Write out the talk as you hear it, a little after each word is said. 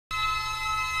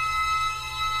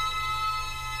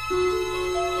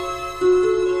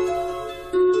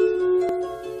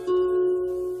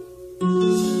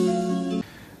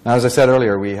Now, as I said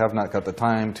earlier, we have not got the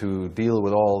time to deal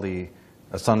with all the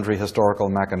sundry historical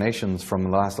machinations from the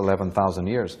last 11,000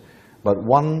 years. But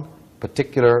one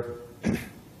particular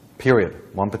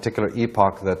period, one particular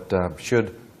epoch that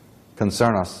should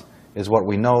concern us is what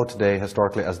we know today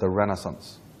historically as the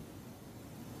Renaissance.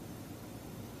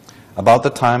 About the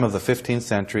time of the 15th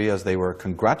century, as they were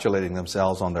congratulating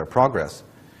themselves on their progress,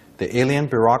 the alien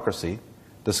bureaucracy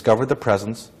discovered the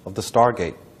presence of the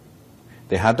Stargate.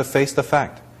 They had to face the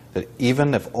fact that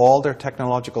even if all their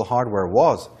technological hardware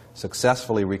was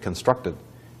successfully reconstructed,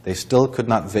 they still could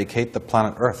not vacate the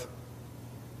planet Earth,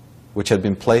 which had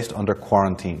been placed under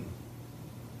quarantine.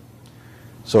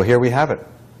 So here we have it.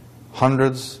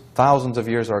 Hundreds, thousands of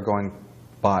years are going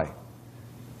by.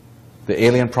 The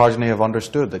alien progeny have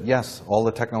understood that, yes, all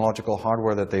the technological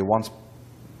hardware that they once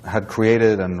had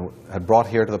created and had brought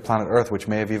here to the planet Earth, which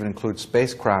may have even included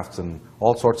spacecrafts and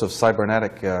all sorts of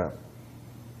cybernetic,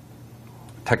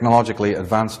 technologically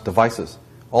advanced devices,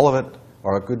 all of it,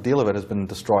 or a good deal of it, has been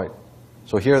destroyed.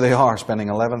 So here they are, spending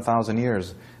 11,000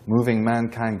 years moving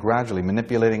mankind gradually,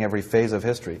 manipulating every phase of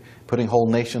history, putting whole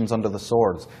nations under the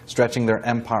swords, stretching their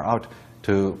empire out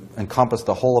to encompass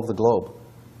the whole of the globe,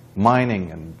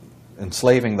 mining and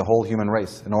enslaving the whole human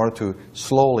race in order to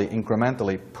slowly,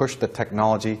 incrementally push the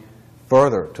technology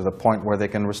further to the point where they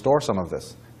can restore some of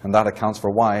this. And that accounts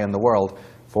for why in the world,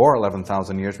 for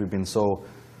 11,000 years, we've been so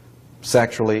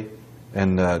sexually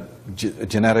and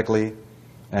genetically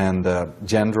and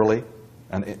genderally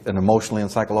and emotionally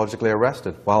and psychologically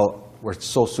arrested, while we're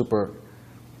so super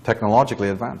technologically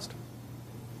advanced.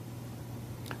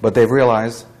 But they've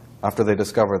realized, after they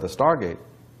discover the Stargate,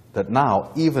 that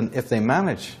now, even if they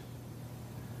manage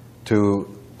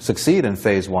to succeed in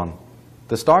phase one,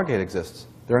 the Stargate exists.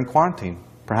 They're in quarantine.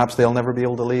 Perhaps they'll never be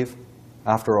able to leave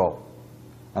after all.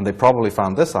 And they probably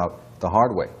found this out the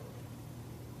hard way.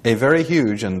 A very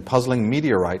huge and puzzling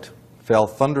meteorite fell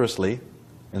thunderously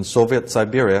in Soviet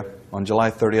Siberia on July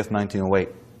 30th, 1908.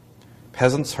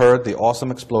 Peasants heard the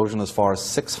awesome explosion as far as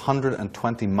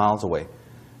 620 miles away.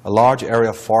 A large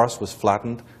area of forest was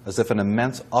flattened as if an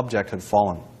immense object had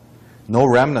fallen. No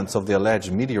remnants of the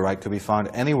alleged meteorite could be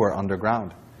found anywhere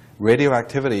underground.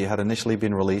 Radioactivity had initially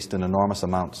been released in enormous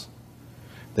amounts.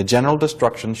 The general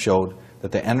destruction showed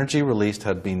that the energy released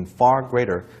had been far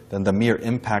greater than the mere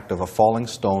impact of a falling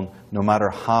stone, no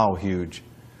matter how huge.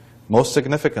 Most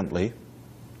significantly,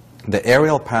 the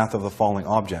aerial path of the falling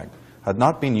object had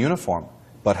not been uniform,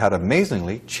 but had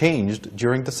amazingly changed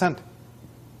during descent.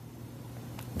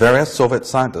 Various Soviet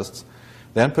scientists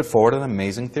then put forward an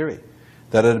amazing theory,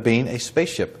 that it had been a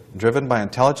spaceship driven by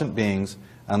intelligent beings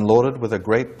and loaded with a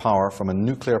great power from a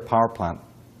nuclear power plant,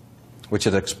 which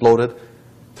had exploded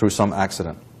through some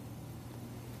accident.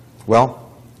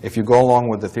 Well, if you go along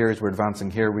with the theories we're advancing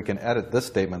here, we can edit this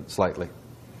statement slightly.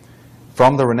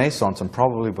 From the Renaissance, and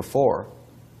probably before,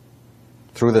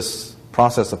 through this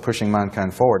process of pushing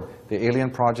mankind forward, the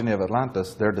alien progeny of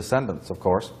Atlantis, their descendants, of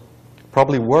course,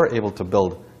 probably were able to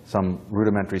build some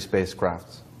rudimentary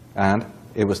spacecrafts. And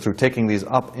it was through taking these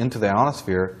up into the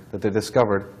ionosphere that they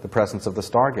discovered the presence of the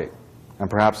Stargate.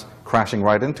 And perhaps crashing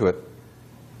right into it,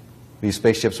 these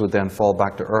spaceships would then fall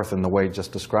back to Earth in the way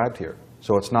just described here.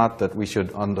 So it's not that we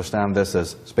should understand this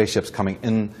as spaceships coming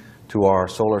into our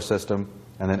solar system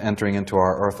and then entering into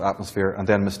our Earth atmosphere and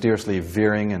then mysteriously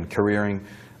veering and careering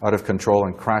out of control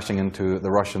and crashing into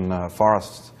the Russian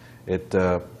forests. It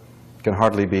can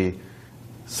hardly be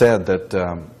said that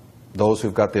those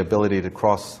who've got the ability to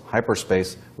cross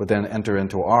hyperspace would then enter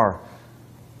into our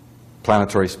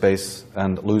planetary space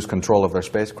and lose control of their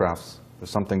spacecrafts. If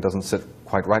something doesn't sit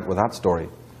quite right with that story.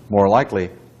 More likely,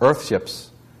 Earth ships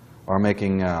are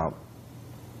making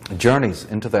journeys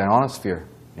into the ionosphere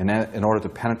in order to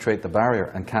penetrate the barrier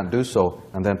and can't do so,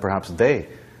 and then perhaps they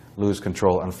lose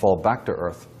control and fall back to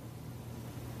Earth.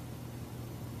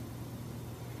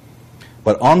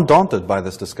 But undaunted by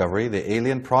this discovery, the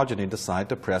alien progeny decide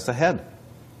to press ahead.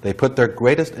 They put their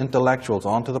greatest intellectuals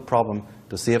onto the problem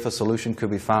to see if a solution could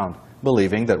be found,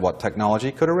 believing that what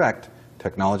technology could erect,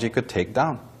 technology could take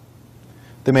down.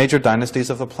 The major dynasties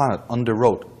of the planet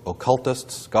underwrote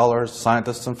occultists, scholars,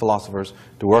 scientists, and philosophers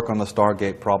to work on the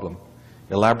Stargate problem.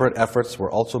 Elaborate efforts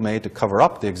were also made to cover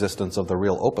up the existence of the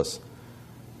real opus.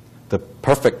 The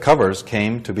perfect covers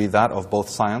came to be that of both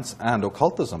science and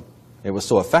occultism. It was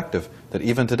so effective that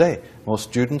even today, most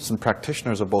students and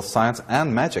practitioners of both science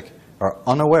and magic are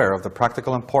unaware of the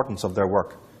practical importance of their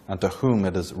work and to whom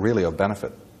it is really of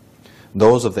benefit.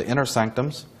 Those of the inner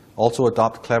sanctums also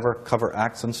adopt clever cover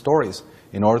acts and stories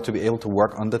in order to be able to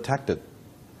work undetected.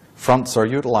 Fronts are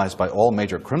utilized by all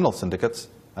major criminal syndicates,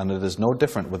 and it is no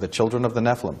different with the children of the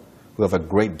Nephilim, who have a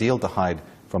great deal to hide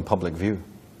from public view.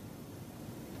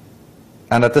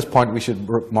 And at this point, we should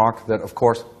remark that, of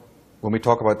course, when we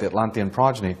talk about the Atlantean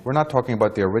progeny, we're not talking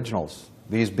about the originals.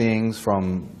 These beings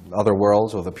from other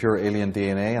worlds with a pure alien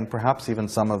DNA, and perhaps even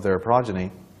some of their progeny,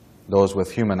 those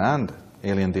with human and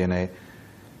alien DNA,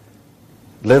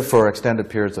 live for extended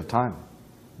periods of time.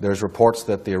 There's reports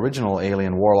that the original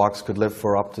alien warlocks could live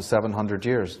for up to 700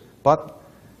 years, but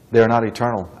they are not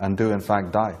eternal and do in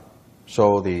fact die.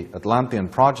 So the Atlantean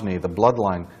progeny, the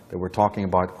bloodline that we're talking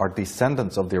about, are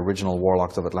descendants of the original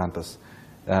warlocks of Atlantis.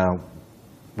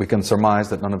 We can surmise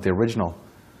that none of the original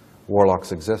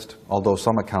warlocks exist, although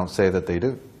some accounts say that they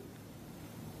do.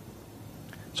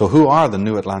 So who are the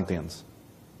new Atlanteans?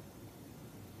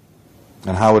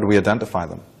 And how would we identify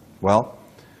them? Well,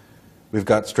 we've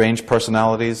got strange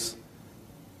personalities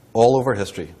all over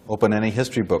history. Open any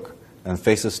history book and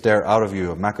faces stare out of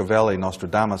you. Machiavelli,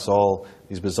 Nostradamus, all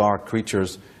these bizarre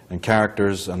creatures and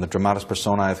characters and the dramatis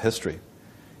personae of history.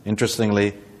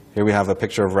 Interestingly, here we have a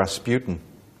picture of Rasputin,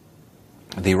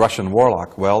 the Russian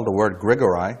warlock. Well, the word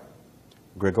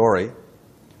Grigori,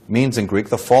 means in Greek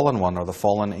the fallen one or the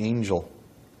fallen angel.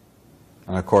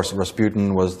 And of course,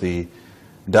 Rasputin was the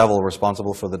devil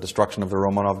responsible for the destruction of the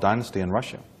Romanov dynasty in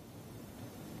Russia.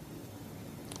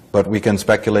 But we can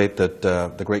speculate that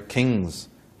the great kings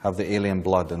have the alien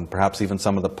blood, and perhaps even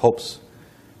some of the popes.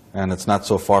 And it's not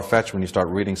so far-fetched when you start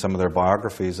reading some of their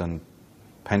biographies and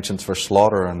penchants for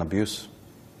slaughter and abuse.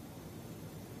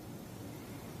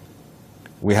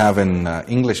 We have in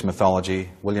English mythology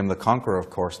William the Conqueror,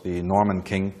 of course, the Norman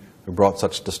king who brought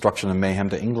such destruction and mayhem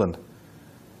to England.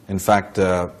 In fact,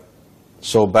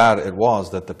 so bad it was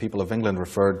that the people of England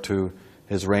referred to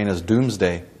his reign as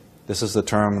Doomsday. This is the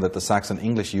term that the Saxon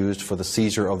English used for the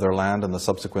seizure of their land and the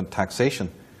subsequent taxation,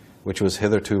 which was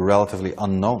hitherto relatively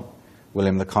unknown.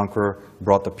 William the Conqueror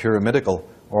brought the pyramidical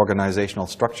organizational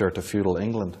structure to feudal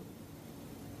England.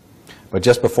 But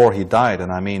just before he died,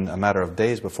 and I mean a matter of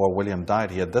days before William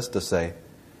died, he had this to say: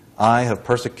 "I have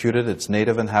persecuted its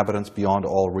native inhabitants beyond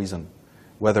all reason.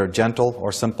 Whether gentle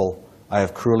or simple, I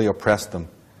have cruelly oppressed them.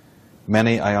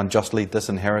 Many I unjustly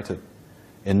disinherited.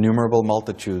 Innumerable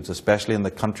multitudes, especially in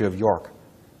the country of York,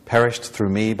 perished through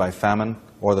me by famine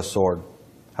or the sword.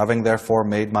 Having therefore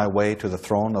made my way to the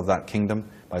throne of that kingdom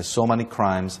by so many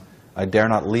crimes, I dare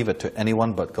not leave it to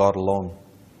anyone but God alone,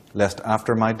 lest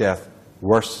after my death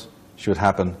worse should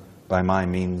happen by my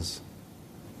means."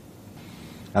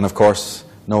 And of course,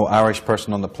 no Irish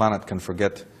person on the planet can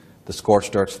forget the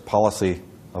scorched earth policy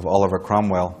of Oliver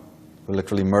Cromwell, who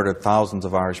literally murdered thousands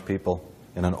of Irish people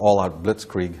in an all-out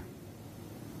blitzkrieg.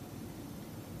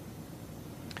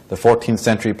 The 14th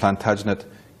century Plantagenet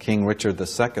King Richard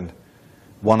II,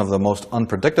 one of the most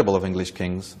unpredictable of English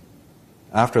kings,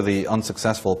 after the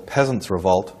unsuccessful Peasants'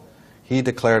 Revolt, he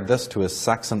declared this to his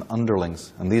Saxon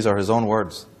underlings, and these are his own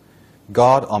words: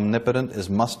 "God omnipotent is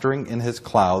mustering in his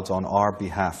clouds on our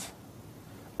behalf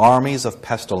armies of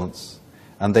pestilence,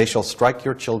 and they shall strike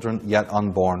your children yet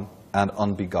unborn and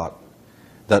unbegot,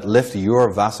 that lift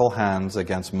your vassal hands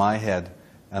against my head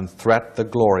and threat the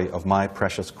glory of my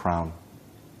precious crown.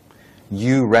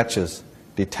 You wretches,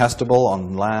 detestable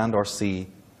on land or sea,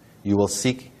 you will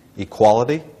seek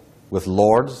equality with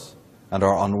lords and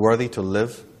are unworthy to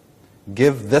live.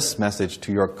 Give this message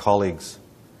to your colleagues.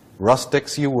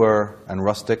 Rustics you were, and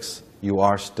rustics you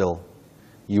are still.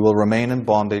 You will remain in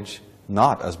bondage,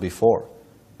 not as before,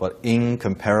 but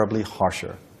incomparably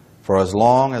harsher. For as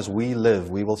long as we live,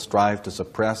 we will strive to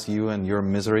suppress you, and your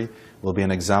misery will be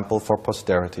an example for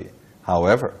posterity.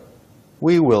 However,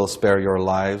 we will spare your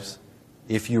lives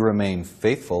if you remain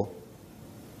faithful.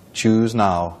 Choose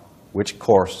now which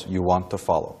course you want to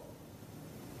follow."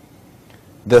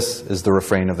 This is the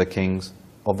refrain of the kings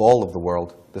of all of the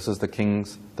world. This is the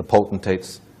kings, the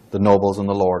potentates, the nobles, and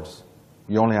the lords.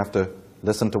 You only have to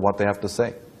listen to what they have to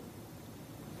say.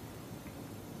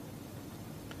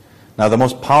 Now, the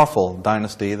most powerful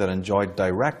dynasty that enjoyed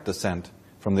direct descent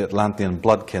from the Atlantean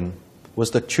bloodkin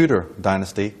was the Tudor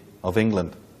dynasty of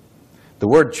England. The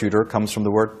word Tudor comes from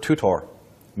the word tutor,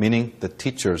 meaning the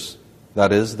teachers,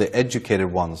 that is, the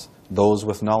educated ones, those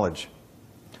with knowledge.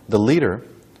 The leader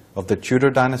of the Tudor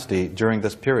dynasty during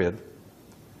this period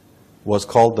was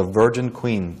called the Virgin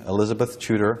Queen, Elizabeth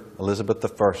Tudor, Elizabeth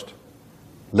I,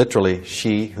 literally,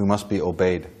 she who must be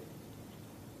obeyed.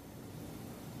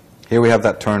 Here we have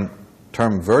that term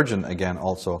virgin again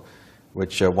also,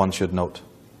 which one should note.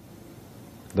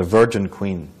 The Virgin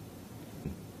Queen.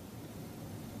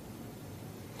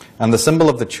 And the symbol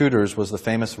of the Tudors was the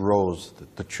famous rose,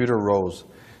 the Tudor rose.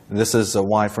 And this is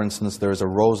why, for instance, there is a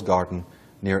rose garden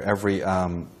near every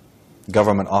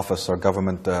government office or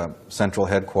government central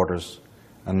headquarters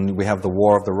And we have the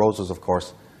War of the Roses, of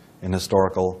course, in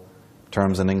historical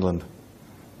terms in England.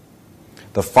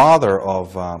 The father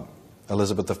of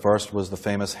Elizabeth I was the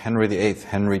famous Henry VIII,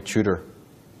 Henry Tudor.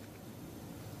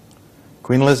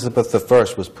 Queen Elizabeth I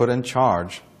was put in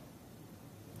charge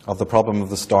of the problem of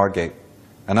the Stargate,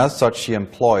 and as such she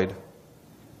employed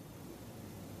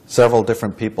several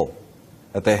different people.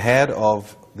 At the head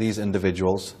of these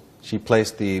individuals, she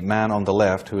placed the man on the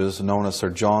left who is known as Sir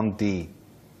John Dee.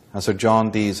 And Sir John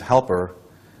Dee's helper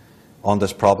on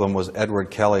this problem was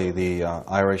Edward Kelly, the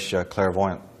Irish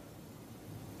clairvoyant.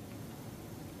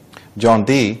 John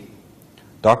Dee,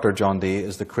 Dr. John Dee,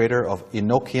 is the creator of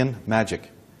Enochian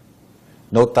magic.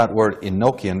 Note that word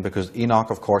Enochian because Enoch,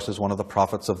 of course, is one of the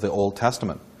prophets of the Old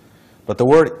Testament. But the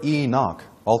word Enoch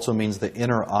also means the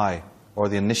inner eye, or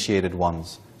the initiated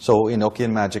ones. So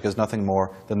Enochian magic is nothing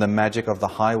more than the magic of the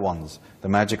high ones, the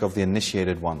magic of the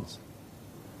initiated ones.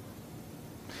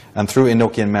 And through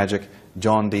Enochian magic,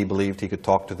 John Dee believed he could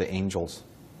talk to the angels.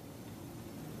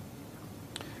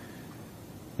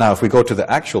 Now, if we go to the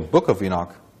actual book of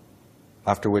Enoch,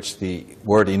 after which the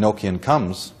word Enochian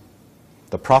comes,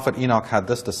 the prophet Enoch had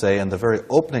this to say in the very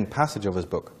opening passage of his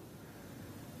book.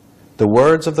 The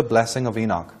words of the blessing of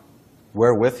Enoch,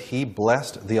 wherewith he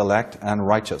blessed the elect and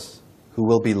righteous, who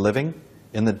will be living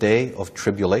in the day of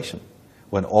tribulation,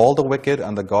 when all the wicked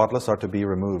and the godless are to be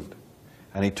removed.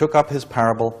 And he took up his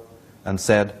parable and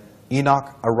said,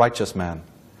 Enoch, a righteous man,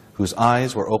 whose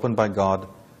eyes were opened by God,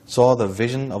 saw the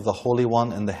vision of the Holy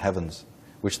One in the heavens,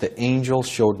 which the angel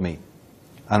showed me.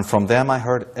 And from them I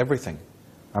heard everything,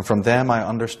 and from them I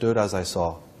understood as I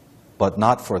saw, but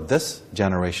not for this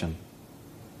generation,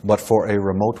 but for a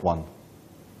remote one,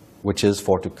 which is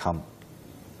for to come.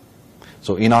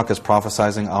 So Enoch is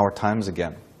prophesying our times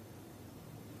again,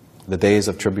 the days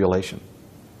of tribulation.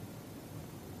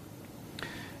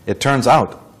 It turns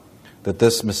out that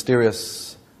this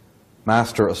mysterious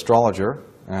master astrologer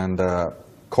and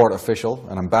court official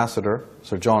and ambassador,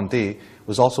 Sir John Dee,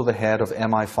 was also the head of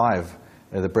MI5,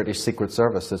 the British Secret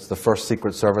Service. It's the first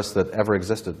secret service that ever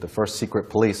existed. The first secret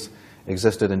police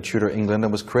existed in Tudor England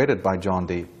and was created by John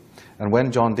Dee. And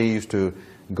when John Dee used to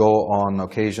go on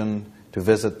occasion to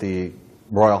visit the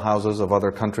royal houses of other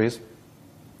countries,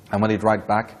 and when he'd write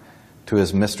back to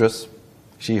his mistress,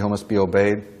 she who must be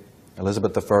obeyed,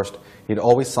 Elizabeth I, he'd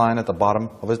always sign at the bottom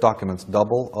of his documents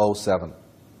 007.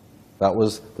 That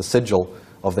was the sigil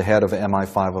of the head of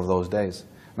MI5 of those days.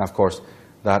 And of course,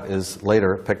 that is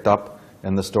later picked up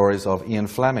in the stories of Ian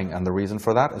Fleming, and the reason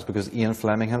for that is because Ian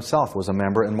Fleming himself was a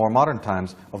member in more modern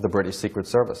times of the British Secret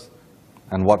Service.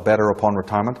 And what better upon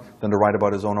retirement than to write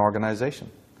about his own organization?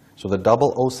 So the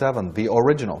 007, the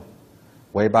original,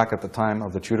 way back at the time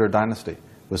of the Tudor dynasty,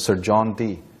 was Sir John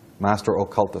Dee, master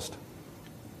occultist.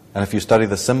 And if you study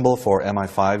the symbol for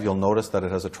MI5, you'll notice that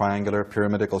it has a triangular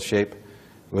pyramidal shape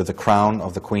with the crown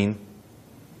of the Queen.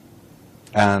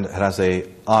 And it has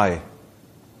an eye,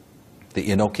 the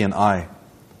Enochian eye,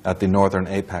 at the northern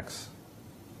apex.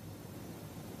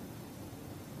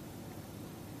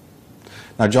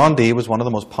 Now, John Dee was one of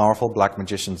the most powerful black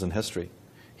magicians in history.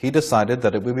 He decided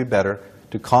that it would be better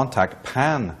to contact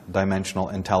pan-dimensional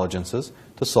intelligences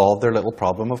to solve their little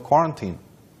problem of quarantine.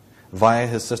 Via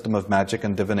his system of magic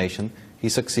and divination, he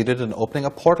succeeded in opening a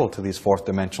portal to these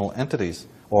fourth-dimensional entities,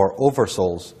 or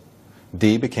oversouls.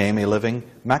 Dee became a living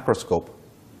macroscope.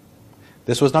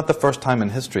 This was not the first time in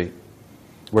history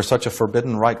where such a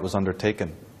forbidden rite was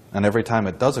undertaken, and every time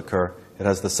it does occur, it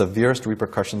has the severest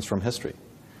repercussions from history.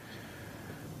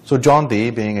 So John Dee,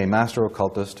 being a master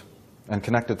occultist and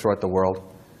connected throughout the world,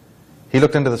 he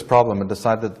looked into this problem and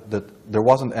decided that there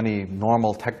wasn't any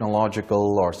normal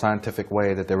technological or scientific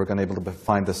way that they were going to be able to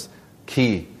find this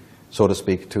key, so to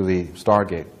speak, to the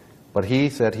Stargate. But he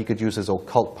said he could use his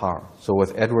occult power. So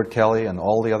with Edward Kelly and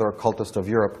all the other occultists of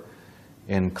Europe,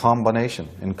 in combination,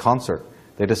 in concert,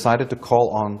 they decided to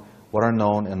call on what are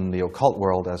known in the occult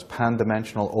world as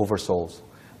pan-dimensional oversouls,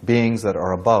 beings that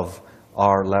are above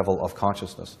our level of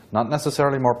consciousness. Not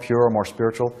necessarily more pure or more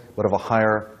spiritual, but of a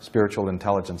higher spiritual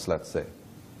intelligence, let's say.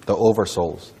 The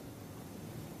oversouls.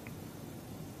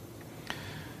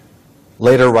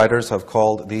 Later writers have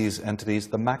called these entities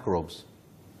the Macrobes.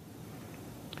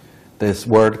 This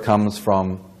word comes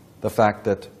from the fact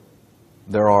that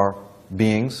there are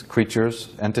beings, creatures,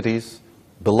 entities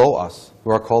below us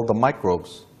who are called the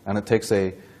microbes, and it takes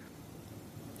a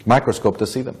microscope to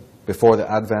see them. Before the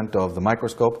advent of the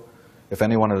microscope, if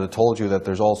anyone had told you that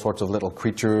there's all sorts of little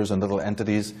creatures and little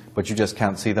entities, but you just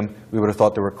can't see them, we would have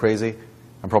thought they were crazy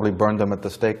and probably burned them at the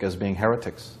stake as being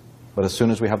heretics. But as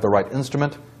soon as we have the right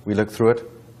instrument, we look through it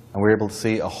and we're able to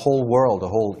see a whole world, a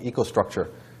whole ecostructure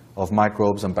of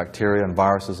microbes and bacteria and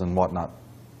viruses and whatnot?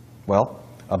 Well,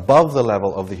 above the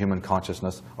level of the human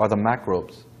consciousness are the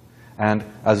macrobes. And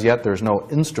as yet, there's no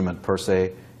instrument per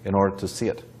se in order to see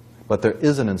it. But there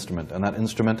is an instrument, and that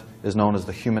instrument is known as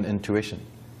the human intuition.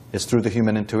 It's through the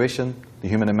human intuition, the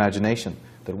human imagination,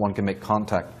 that one can make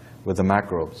contact with the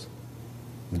macrobes.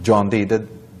 John Dee did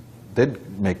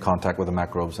make contact with the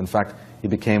macrobes. In fact, he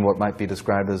became what might be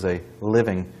described as a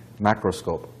living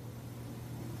macroscope.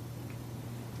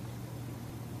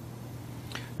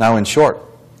 Now, in short,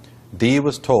 Dee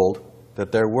was told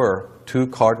that there were two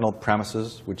cardinal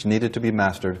premises which needed to be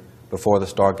mastered before the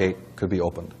Stargate could be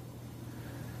opened.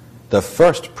 The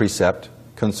first precept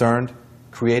concerned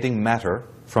creating matter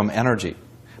from energy,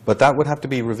 but that would have to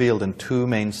be revealed in two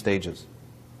main stages.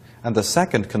 And the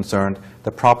second concerned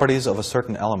the properties of a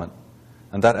certain element,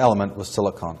 and that element was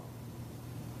silicon.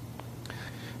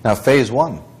 Now, phase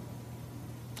one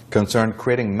concerned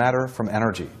creating matter from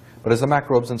energy, but as the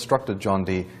Macrobes instructed John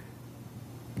Dee,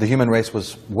 the human race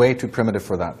was way too primitive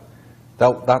for that.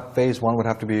 That phase one would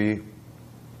have to be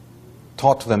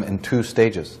taught to them in two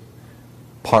stages.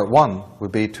 Part one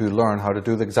would be to learn how to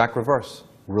do the exact reverse,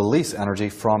 release energy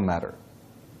from matter.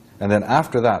 And then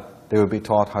after that, they would be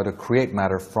taught how to create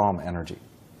matter from energy.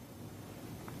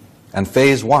 And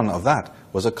phase one of that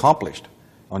was accomplished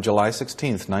on July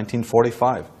 16th,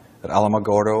 1945, at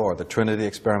Alamogordo, or the Trinity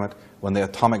experiment, when the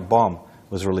atomic bomb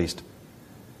was released.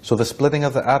 So the splitting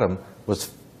of the atom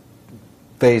was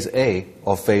phase A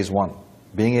of phase one,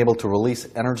 being able to release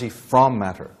energy from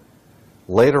matter.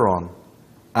 Later on,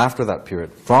 after that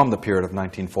period, from the period of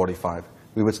 1945,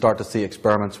 we would start to see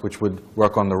experiments which would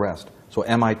work on the rest. So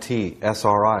MIT,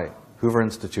 SRI, Hoover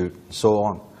Institute, and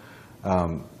so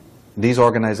on. These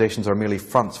organizations are merely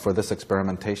fronts for this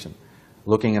experimentation,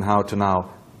 looking at how to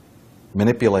now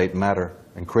manipulate matter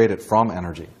and create it from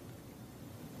energy.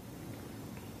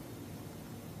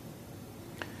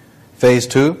 Phase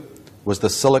two was the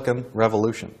silicon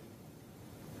revolution,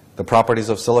 the properties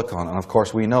of silicon. And of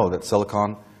course, we know that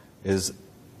silicon is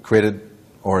created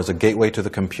or is a gateway to the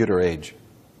computer age.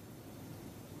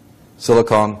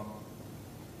 Silicon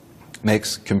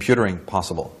makes computing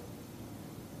possible.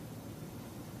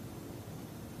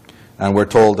 And we're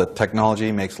told that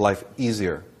technology makes life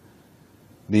easier.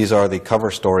 These are the cover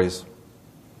stories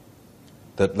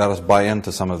that let us buy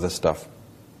into some of this stuff.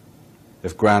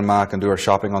 If Grandma can do her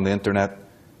shopping on the internet,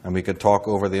 and we could talk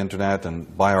over the internet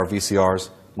and buy our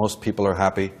VCRs, most people are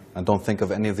happy and don't think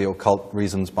of any of the occult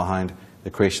reasons behind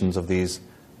the creations of these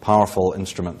powerful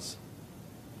instruments.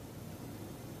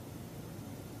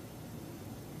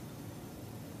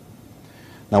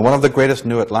 Now, one of the greatest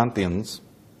new Atlanteans,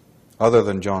 other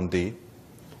than John Dee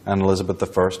and Elizabeth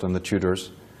I and the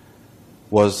Tudors,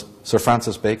 was Sir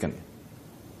Francis Bacon.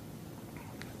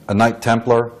 A Knight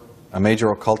Templar, a major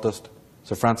occultist,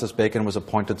 Sir Francis Bacon was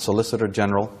appointed Solicitor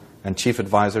General and Chief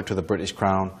Advisor to the British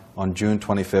Crown on June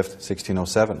 25th,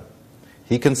 1607.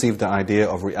 He conceived the idea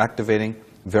of reactivating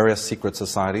various secret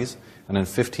societies, and in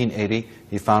 1580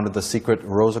 he founded the secret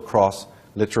Rosicross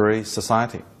Literary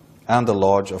Society and the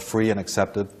Lodge of Free and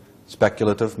Accepted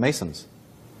Speculative Masons.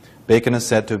 Bacon is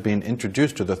said to have been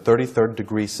introduced to the 33rd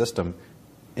degree system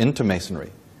into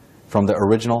Masonry from the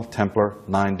original Templar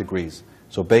 9 degrees.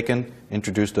 So Bacon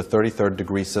introduced the 33rd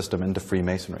degree system into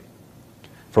Freemasonry.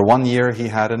 For 1 year, he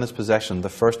had in his possession the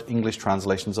first English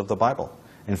translations of the Bible.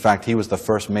 In fact, he was the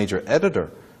first major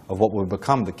editor of what would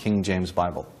become the King James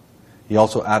Bible. He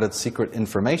also added secret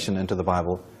information into the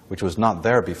Bible, which was not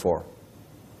there before.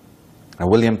 Now,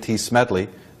 William T. Smedley,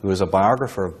 who is a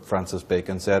biographer of Francis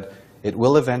Bacon, said, "It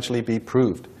will eventually be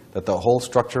proved that the whole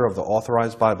structure of the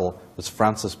authorized Bible was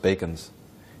Francis Bacon's.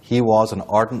 He was an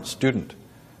ardent student,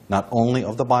 not only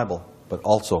of the Bible, but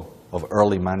also of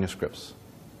early manuscripts."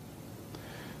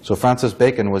 So Francis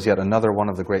Bacon was yet another one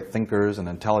of the great thinkers and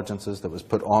intelligences that was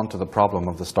put onto the problem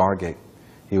of the Stargate.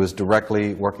 He was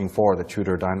directly working for the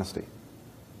Tudor dynasty.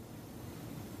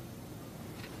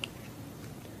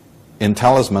 In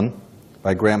Talisman,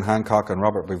 by Graham Hancock and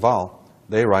Robert Bivall,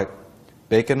 they write,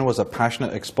 "Bacon was a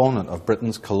passionate exponent of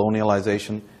Britain's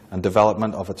colonialization and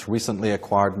development of its recently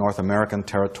acquired North American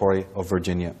territory of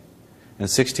Virginia. In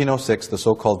 1606, the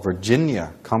so-called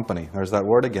Virginia Company, there's that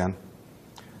word again,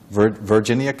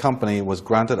 Virginia Company was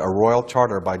granted a royal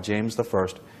charter by James I,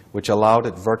 which allowed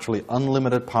it virtually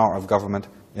unlimited power of government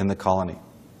in the colony.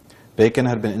 Bacon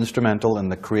had been instrumental in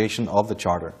the creation of the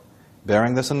charter.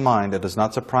 Bearing this in mind, it is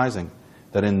not surprising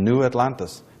that in New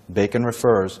Atlantis, Bacon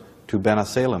refers to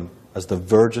Benasalem as the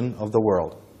Virgin of the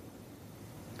world."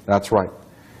 That's right.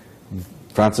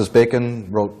 Francis Bacon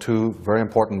wrote two very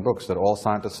important books that all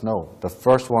scientists know. The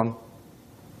first one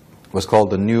was called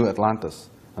The New Atlantis,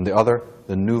 and the other,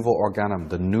 the Nouveau Organum,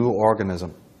 the new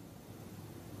organism.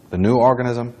 The new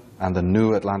organism and the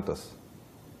new Atlantis.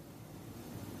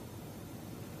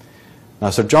 Now,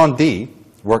 Sir John Dee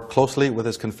worked closely with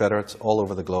his confederates all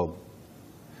over the globe.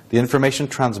 The information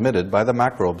transmitted by the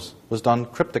Macrobes was done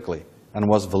cryptically and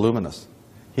was voluminous.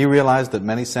 He realized that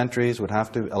many centuries would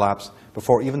have to elapse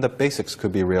before even the basics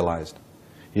could be realized.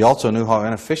 He also knew how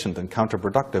inefficient and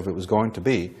counterproductive it was going to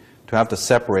be to have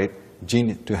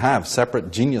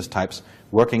separate genius types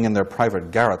working in their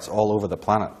private garrets all over the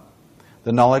planet.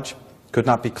 The knowledge could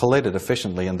not be collated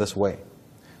efficiently in this way.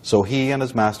 So he and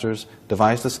his masters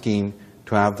devised a scheme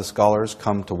to have the scholars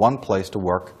come to one place to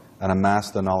work and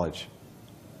amass the knowledge.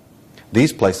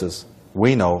 These places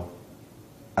we know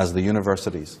as the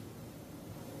universities.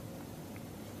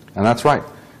 And that's right.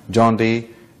 John Dee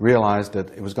realized that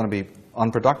it was going to be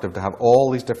unproductive to have all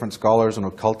these different scholars and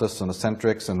occultists and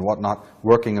eccentrics and whatnot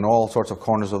working in all sorts of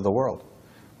corners of the world.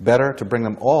 Better to bring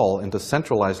them all into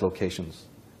centralized locations.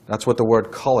 That's what the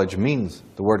word college means.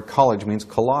 The word college means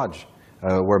collage,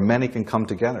 where many can come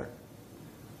together.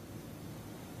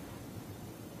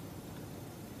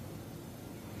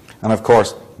 And of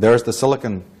course, there's the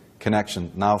silicon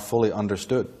connection, now fully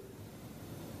understood.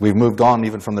 We've moved on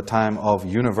even from the time of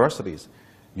universities.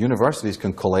 Universities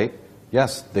can collate.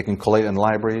 Yes, they can collate in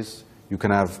libraries. You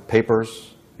can have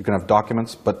papers. You can have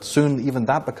documents. But soon even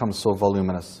that becomes so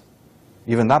voluminous.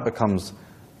 Even that becomes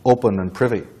open and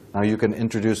privy. Now you can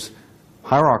introduce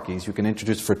hierarchies. You can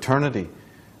introduce fraternity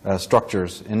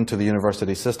structures into the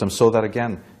university system so that,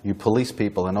 again, you police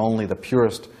people and only the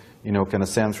purest can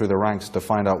ascend through the ranks to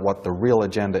find out what the real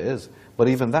agenda is. But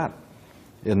even that,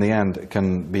 in the end,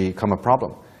 can become a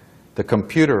problem. The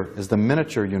computer is the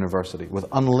miniature university with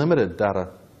unlimited data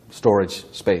storage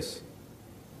space.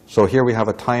 So here we have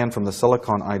a tie-in from the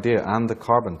silicon idea and the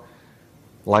carbon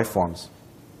life forms.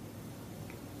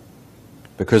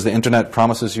 Because the internet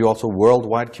promises you also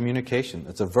worldwide communication.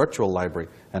 It's a virtual library,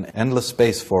 an endless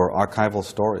space for archival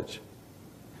storage.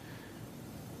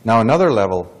 Now another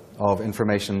level of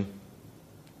information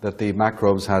that the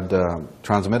Macrobes had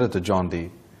transmitted to John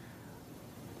Dee,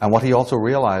 and what he also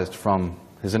realized from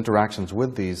his interactions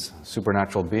with these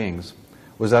supernatural beings,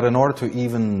 was that in order to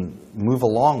even move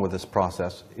along with this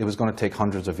process, it was going to take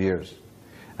hundreds of years.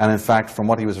 And in fact, from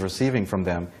what he was receiving from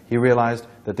them, he realized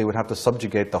that they would have to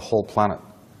subjugate the whole planet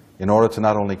in order to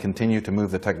not only continue to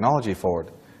move the technology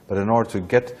forward, but in order to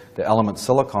get the element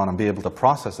silicon and be able to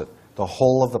process it, the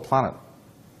whole of the planet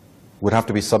would have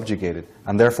to be subjugated.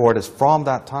 And therefore it is from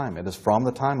that time, it is from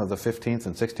the time of the 15th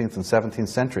and 16th and 17th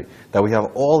century that we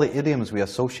have all the idioms we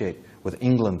associate with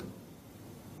England.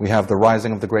 We have the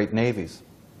rising of the great navies.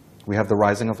 We have the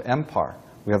rising of empire.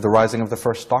 We have the rising of the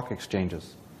first stock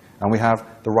exchanges. And we have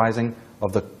the rising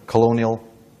of the colonial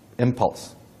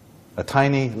impulse. A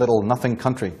tiny little nothing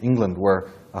country, England, where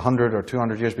 100 or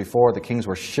 200 years before the kings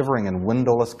were shivering in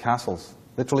windowless castles,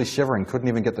 literally shivering, couldn't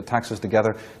even get the taxes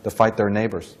together to fight their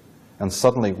neighbors. And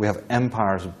suddenly we have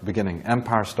empires beginning,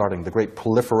 empires starting, the great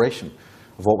proliferation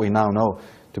of what we now know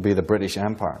to be the British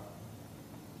Empire.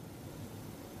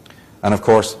 And of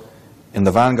course, in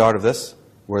the vanguard of this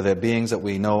were the beings that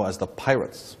we know as the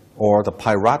pirates, or the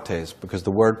pirates, because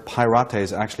the word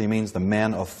pirates actually means the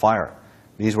men of fire.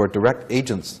 These were direct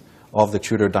agents of the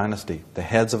Tudor dynasty. The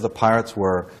heads of the pirates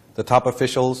were the top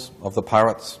officials of the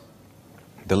pirates.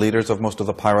 The leaders of most of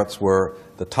the pirates were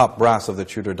the top brass of the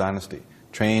Tudor dynasty,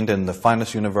 trained in the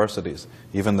finest universities,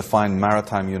 even the fine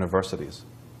maritime universities.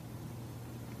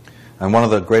 And one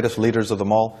of the greatest leaders of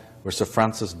them all was Sir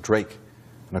Francis Drake.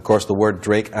 And of course the word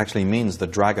Drake actually means the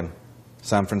dragon.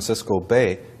 San Francisco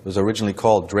Bay was originally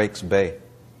called Drake's Bay.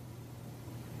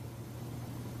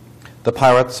 The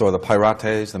pirates, or the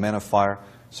pirates, the men of fire,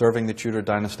 serving the Tudor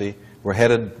dynasty, were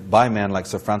headed by men like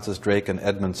Sir Francis Drake and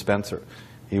Edmund Spenser.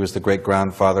 He was the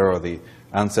great-grandfather or the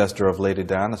ancestor of Lady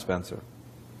Diana Spencer.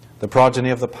 The progeny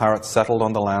of the pirates settled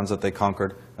on the lands that they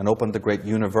conquered and opened the great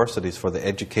universities for the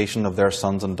education of their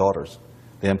sons and daughters.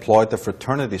 They employed the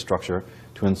fraternity structure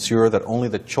to ensure that only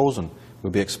the chosen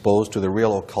would be exposed to the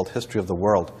real occult history of the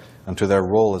world and to their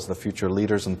role as the future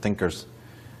leaders and thinkers,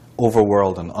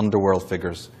 overworld and underworld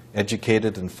figures,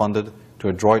 educated and funded to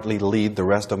adroitly lead the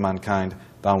rest of mankind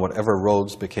down whatever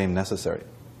roads became necessary.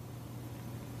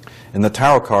 In the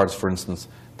tarot cards, for instance,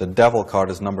 the devil card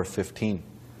is number 15.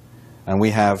 And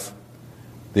we have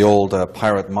the old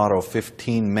pirate motto,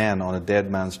 15 men on a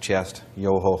dead man's chest,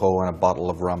 yo-ho-ho, and a bottle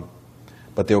of rum.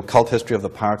 But the occult history of the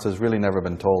pirates has really never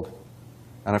been told.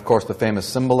 And of course the famous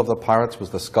symbol of the pirates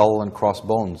was the skull and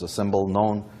crossbones, a symbol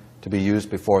known to be used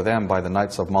before them by the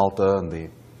Knights of Malta and the,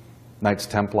 Knights,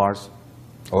 Templars,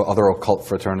 or other occult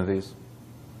fraternities. And of course, the famous symbol of the pirates was the skull and crossbones,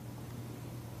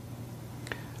 a symbol known to be used before them by the Knights of Malta and the, Knights, Templars, or other occult fraternities. And of course, the famous symbol of the pirates was the skull and crossbones, a symbol known to be used before them by the Knights of Malta and the, Knights, Templars, or other occult fraternities.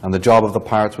 And the job of the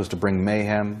pirates was to bring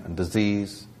mayhem and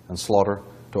disease and slaughter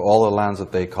to all the lands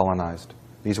that they colonized.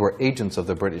 These were agents of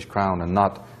the British Crown, and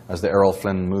not, as the Errol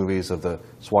Flynn movies of the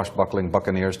swashbuckling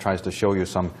buccaneers tries to show you,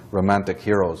 some romantic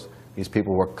heroes. These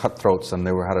people were cutthroats, and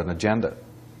they had an agenda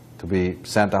to be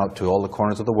sent out to all the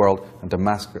corners of the world and to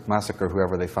massacre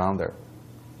whoever they found there.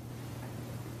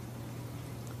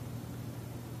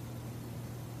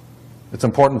 It's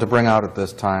important to bring out at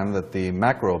this time that the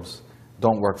Macrobes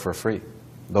don't work for free.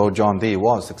 Though John Dee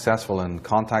was successful in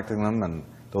contacting them, and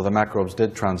though the Macrobes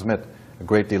did transmit a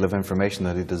great deal of information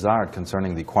that he desired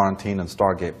concerning the quarantine and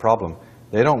Stargate problem,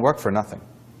 they don't work for nothing.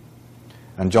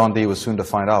 And John Dee was soon to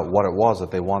find out what it was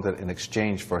that they wanted in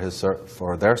exchange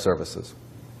for their services.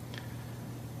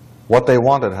 What they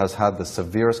wanted has had the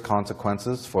severest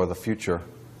consequences for the future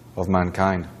of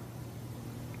mankind.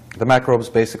 The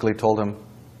Macrobes basically told him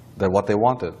that what they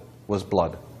wanted was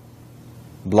blood.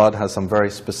 Blood has some very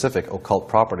specific occult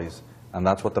properties, and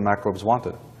that's what the Macrobes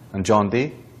wanted. And John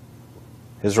Dee,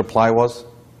 his reply was,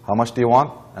 how much do you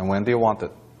want, and when do you want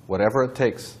it? Whatever it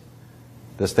takes.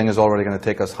 This thing is already going to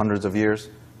take us hundreds of years.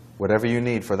 Whatever you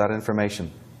need for that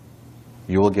information,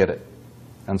 you will get it.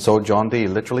 And so John Dee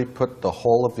literally put the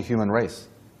whole of the human race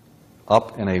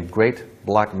up in a great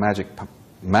black magic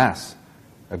mass,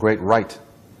 a great rite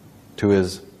to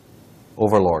his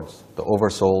overlords, the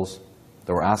oversouls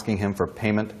that were asking him for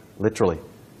payment, literally,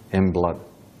 in blood.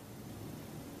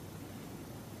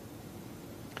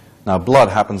 Now, blood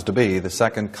happens to be the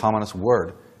second commonest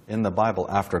word in the Bible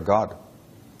after God.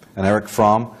 And Erich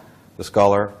Fromm, the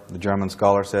scholar, the German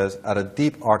scholar, says, at a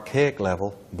deep archaic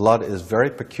level, blood is very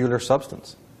peculiar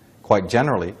substance. Quite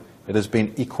generally, it has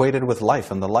been equated with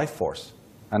life and the life force,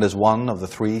 and is one of the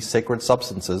three sacred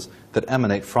substances that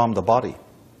emanate from the body.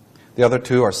 The other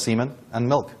two are semen and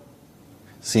milk.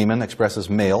 Semen expresses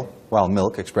male, while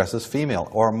milk expresses female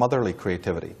or motherly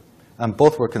creativity, and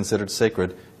both were considered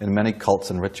sacred in many cults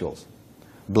and rituals.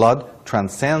 Blood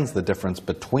transcends the difference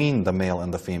between the male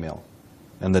and the female.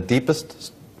 In the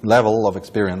deepest level of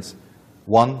experience,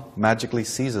 one magically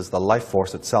seizes the life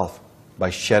force itself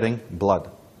by shedding blood.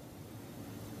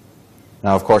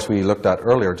 Now, of course, we looked at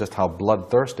earlier just how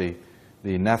bloodthirsty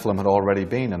the Nephilim had already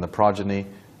been, and the progeny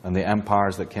and the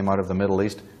empires that came out of the Middle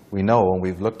East. We know, and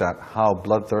we've looked at how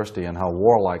bloodthirsty and how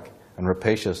warlike and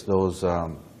rapacious those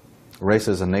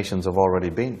races and nations have already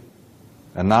been.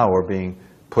 And now we're being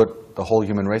put, the whole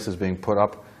human race is being put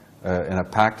up in a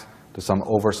pact to some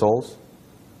oversouls.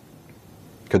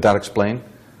 Could that explain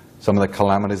some of the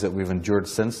calamities that we've endured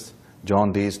since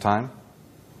John Dee's time?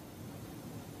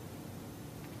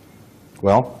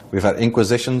 Well, we've had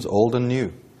inquisitions, old and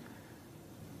new.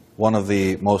 One of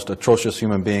the most atrocious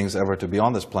human beings ever to be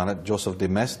on this planet, Joseph de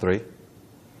Maistre,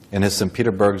 in his St.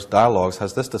 Petersburg's dialogues,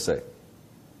 has this to say: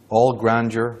 all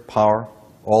grandeur, power,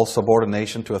 all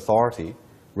subordination to authority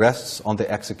rests on the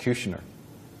executioner.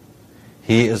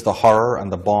 He is the horror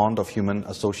and the bond of human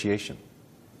association.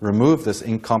 Remove this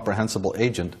incomprehensible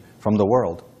agent from the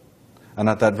world, and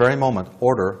at that very moment,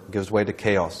 order gives way to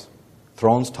chaos.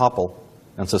 Thrones topple,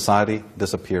 and society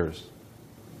disappears.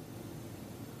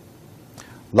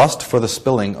 Lust for the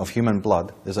spilling of human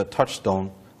blood is a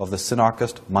touchstone of the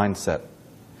synarchist mindset.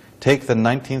 Take the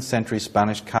 19th century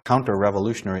Spanish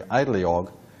counter-revolutionary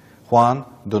ideologue Juan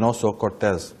Donoso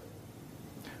Cortés,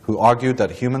 who argued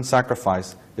that human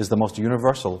sacrifice is the most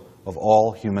universal of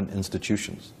all human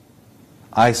institutions.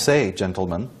 I say,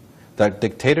 gentlemen, that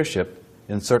dictatorship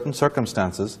in certain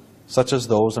circumstances, such as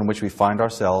those in which we find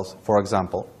ourselves, for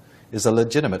example, is a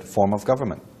legitimate form of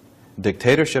government.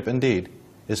 Dictatorship, indeed,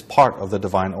 is part of the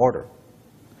divine order.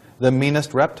 The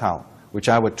meanest reptile, which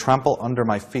I would trample under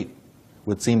my feet,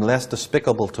 would seem less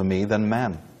despicable to me than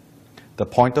man. The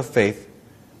point of faith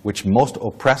which most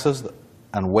oppresses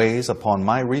and weighs upon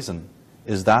my reason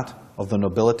is that of the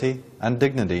nobility and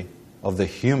dignity of the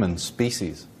human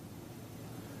species.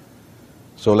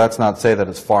 So let's not say that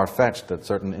it's far-fetched that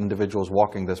certain individuals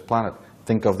walking this planet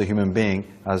think of the human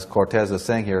being, as Cortés is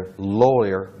saying here,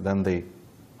 lowlier than the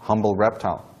humble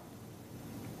reptile.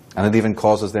 And it even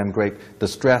causes them great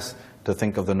distress to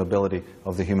think of the nobility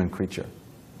of the human creature.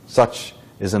 Such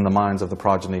is in the minds of the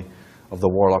progeny of the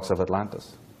warlocks of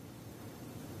Atlantis.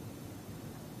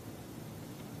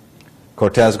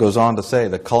 Cortés goes on to say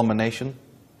the culmination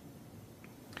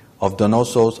of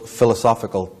Donoso's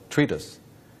philosophical treatise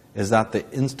is that the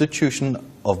institution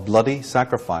of bloody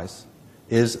sacrifice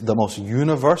is the most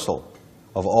universal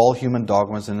of all human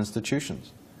dogmas and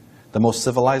institutions. The most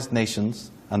civilized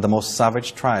nations and the most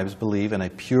savage tribes believe in a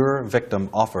pure victim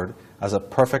offered as a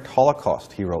perfect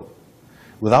holocaust, he wrote.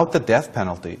 Without the death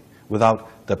penalty,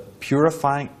 without the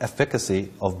purifying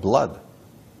efficacy of blood,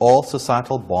 all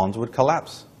societal bonds would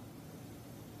collapse.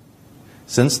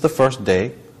 Since the first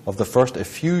day of the first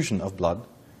effusion of blood,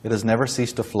 it has never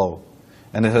ceased to flow,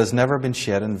 and it has never been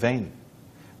shed in vain.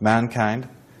 Mankind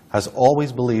has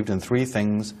always believed in three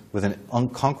things with an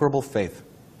unconquerable faith: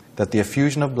 that the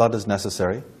effusion of blood is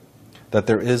necessary, that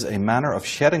there is a manner of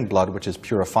shedding blood which is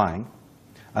purifying,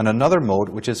 and another mode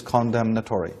which is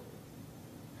condemnatory.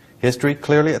 History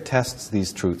clearly attests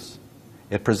these truths.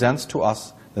 It presents to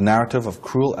us the narrative of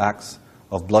cruel acts,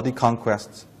 of bloody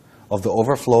conquests, of the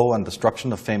overflow and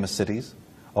destruction of famous cities,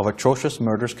 of atrocious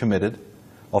murders committed,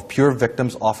 of pure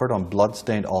victims offered on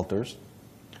blood-stained altars,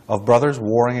 of brothers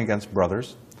warring against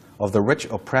brothers, of the rich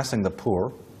oppressing the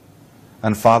poor,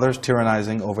 and fathers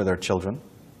tyrannizing over their children,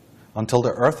 until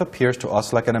the earth appears to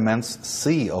us like an immense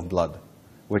sea of blood,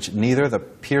 which neither the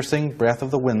piercing breath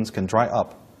of the winds can dry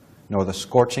up, nor the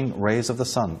scorching rays of the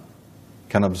sun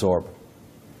can absorb.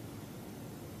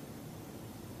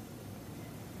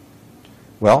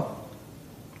 Well,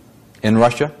 in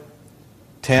Russia,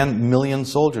 10 million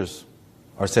soldiers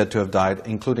are said to have died,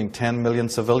 including 10 million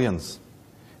civilians.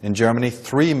 In Germany,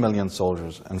 3 million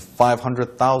soldiers and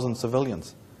 500,000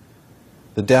 civilians.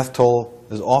 The death toll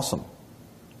is awesome.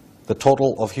 The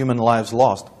total of human lives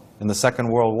lost in the Second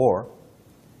World War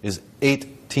is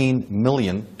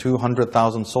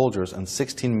 18,200,000 soldiers and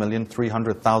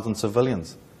 16,300,000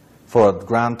 civilians, for a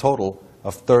grand total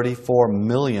of 34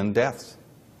 million deaths.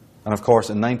 And of course,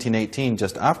 in 1918,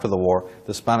 just after the war,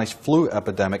 the Spanish flu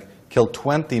epidemic killed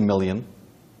 20 million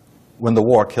when the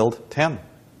war killed 10.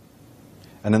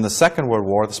 And in the Second World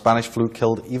War, the Spanish flu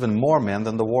killed even more men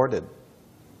than the war did.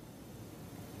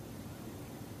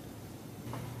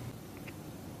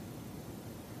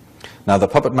 Now, the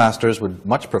puppet masters would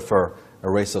much prefer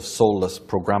a race of soulless,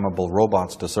 programmable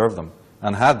robots to serve them,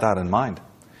 and had that in mind.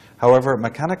 However,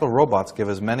 mechanical robots give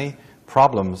as many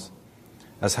problems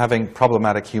as having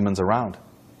problematic humans around,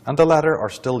 and the latter are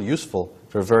still useful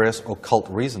for various occult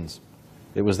reasons.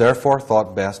 It was therefore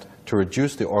thought best to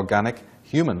reduce the organic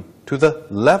human to the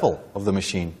level of the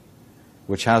machine,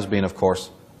 which has been, of course,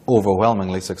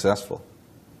 overwhelmingly successful.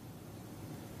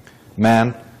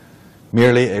 Man,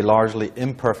 merely a largely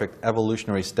imperfect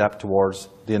evolutionary step towards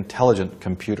the intelligent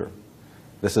computer.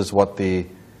 This is what the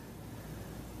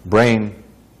brain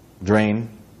drain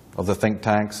of the think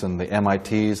tanks and the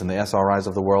MITs and the SRIs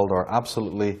of the world are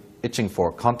absolutely itching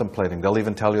for, contemplating. They'll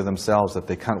even tell you themselves that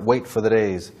they can't wait for the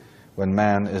days when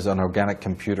man is an organic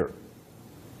computer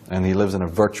and he lives in a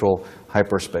virtual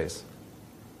hyperspace.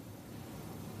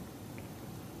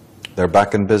 They're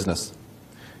back in business.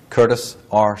 Curtis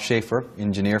R. Schaefer,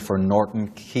 engineer for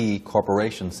Norton Key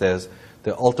Corporation, says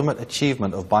the ultimate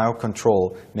achievement of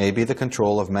biocontrol may be the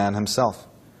control of man himself.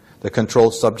 The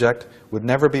controlled subject would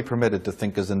never be permitted to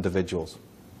think as individuals.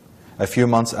 A few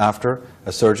months after,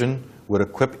 a surgeon would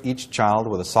equip each child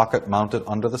with a socket mounted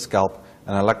under the scalp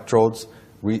and electrodes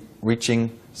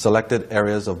reaching selected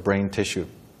areas of brain tissue.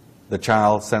 The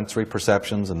child's sensory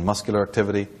perceptions and muscular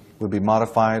activity would be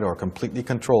modified or completely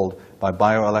controlled by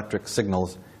bioelectric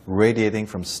signals radiating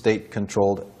from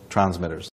state-controlled transmitters.